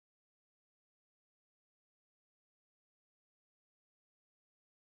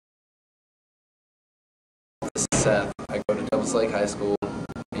This is Seth. I go to Devils Lake High School.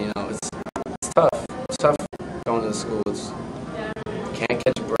 You know, it's tough. It's tough going to the school. You can't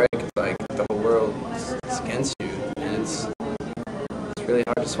catch a break. It's like the whole world is against you, and it's really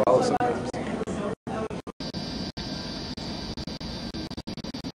hard to swallow sometimes.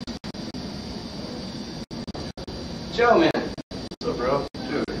 Joe, man. What's up, bro?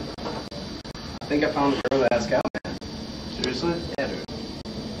 Dude. I think I found the girl that asked out, man. Seriously? Yeah, dude.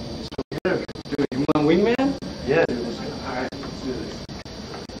 Let's go get her. Dude, you want wingman? Yeah, dude, let's go. Alright, let's do this.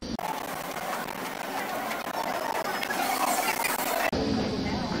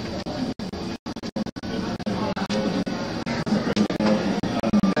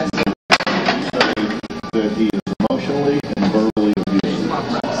 That he is emotionally and verbally abusive.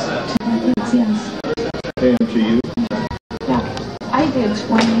 Yes. And to you? Yeah. I did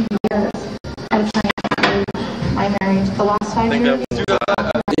 20 years of trying to my marriage. The last 5 years.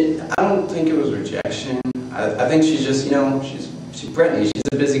 I don't think it was rejection. I think she's just, you know, she's Brittany. She's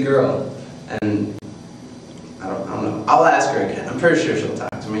a busy girl, and I don't know. I'll ask her again. I'm pretty sure she'll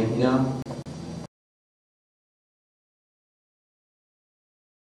talk to me. You know.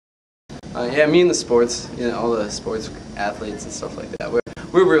 Yeah, me and the sports, you know, all the sports athletes and stuff like that.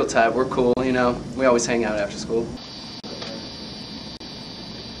 We're real tight. We're cool. You know, we always hang out after school.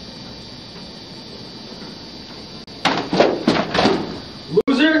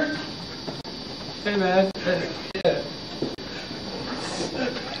 Loser? Hey, man. Yeah.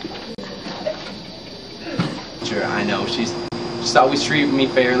 Sure, I know. She's always treated me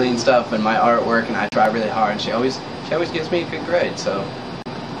fairly and stuff, and my artwork, and I try really hard. And she always gives me a good grade. So.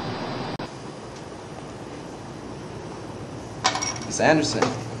 Miss Anderson.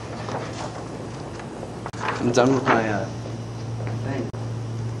 I'm done with my thing.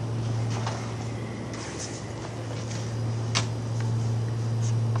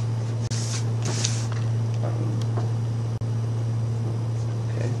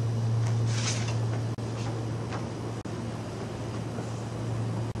 Okay.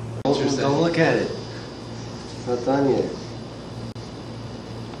 Don't look at it. Not done yet.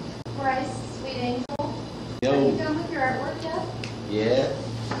 Bryce, sweet angel. Yo. Are you done with your artwork yet? Yeah.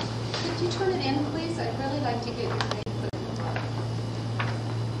 Could you turn it in, please? I'd really like to get your name put in the top.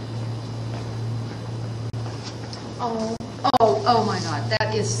 Oh my God.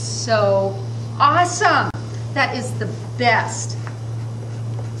 That is so awesome. That is the best.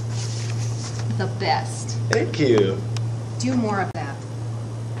 The best. Thank you. Do more of that.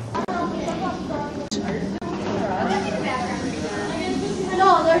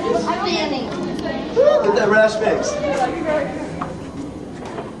 No, they're just standing. Get that rash fixed.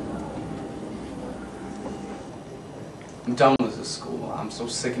 I'm done with this school. I'm so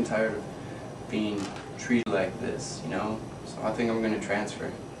sick and tired of being treated like this, you know? So I think I'm gonna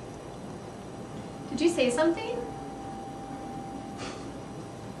transfer. Did you say something?